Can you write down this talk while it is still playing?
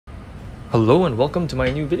Hello and welcome to my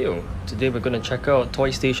new video. Today we're going to check out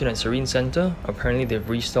Toystation at Serene Center. Apparently they've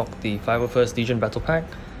restocked the 501st Legion Battle Pack.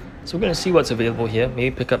 So we're going to see what's available here,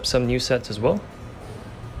 maybe pick up some new sets as well.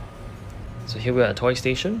 So here we are at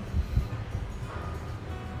Toystation.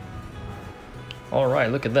 Alright,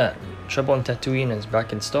 look at that. Trouble on Tatooine is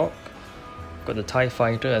back in stock. Got the TIE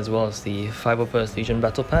Fighter as well as the 501st Legion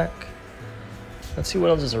Battle Pack. Let's see what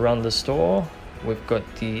else is around the store. We've got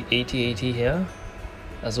the AT-AT here,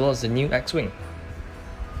 as well as the new X-Wing.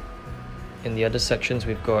 In the other sections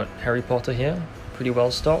we've got Harry Potter here, pretty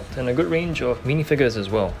well stocked, and a good range of minifigures as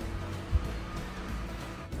well.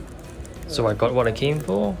 So I got what I came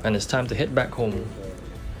for, and it's time to head back home.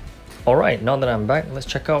 Alright, now that I'm back, let's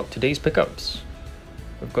check out today's pickups.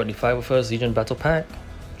 We've got the 501st Legion Battle Pack,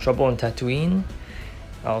 Trouble on Tatooine.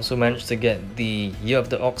 I also managed to get the Year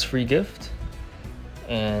of the Ox free gift,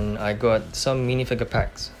 and I got some minifigure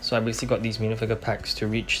packs. So I basically got these minifigure packs to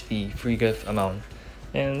reach the free gift amount.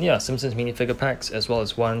 And yeah, Simpsons minifigure packs as well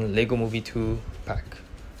as one Lego Movie 2 pack.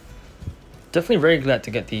 Definitely very glad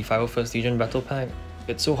to get the 501st Legion Battle Pack.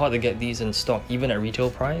 It's so hard to get these in stock even at retail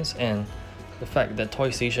price, and the fact that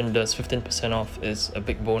Toystation does 15% off is a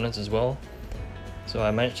big bonus as well. So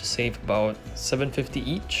I managed to save about $7.50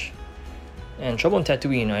 each. And Trouble on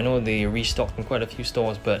Tatooine, I know they restocked in quite a few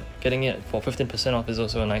stores, but getting it for 15% off is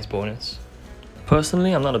also a nice bonus.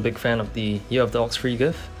 Personally, I'm not a big fan of the Year of the Ox free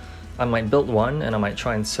gift. I might build one and I might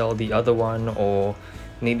try and sell the other one, or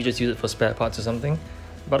maybe just use it for spare parts or something.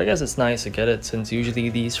 But I guess it's nice to get it since usually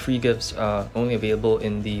these free gifts are only available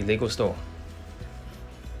in the Lego store.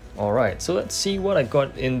 Alright, so let's see what I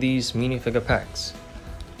got in these minifigure packs.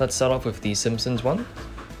 Let's start off with the Simpsons one.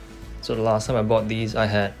 So the last time I bought these, I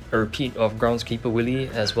had a repeat of Groundskeeper Willie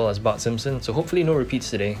as well as Bart Simpson, so hopefully no repeats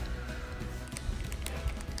today.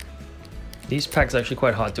 These packs are actually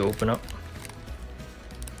quite hard to open up.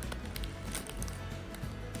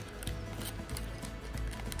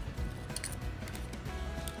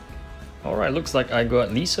 Alright, looks like I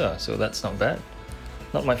got Lisa, so that's not bad.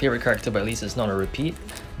 Not my favorite character, but at least it's not a repeat.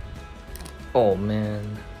 Oh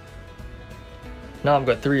man. Now I've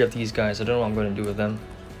got 3 of these guys, I don't know what I'm going to do with them.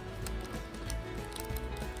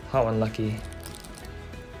 How unlucky.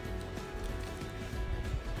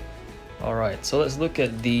 Alright, so let's look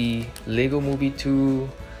at the Lego Movie 2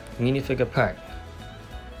 minifigure pack.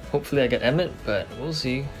 Hopefully I get Emmett, but we'll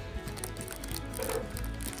see.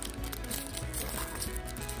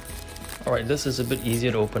 Alright, this is a bit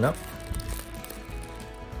easier to open up.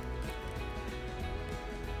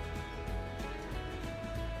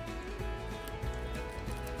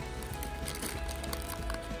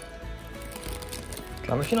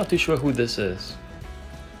 I'm actually not too sure who this is.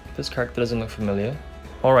 This character doesn't look familiar.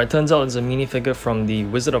 Alright, turns out it's a minifigure from the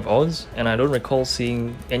Wizard of Oz, and I don't recall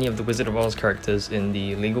seeing any of the Wizard of Oz characters in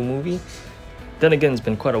the Lego movie. Then again, it's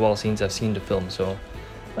been quite a while since I've seen the film, so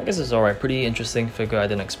I guess it's alright. Pretty interesting figure I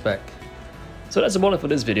didn't expect. So that's about it for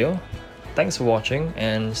this video. Thanks for watching,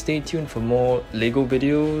 and stay tuned for more Lego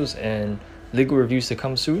videos and Lego reviews to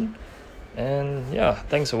come soon. And yeah,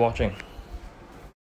 thanks for watching.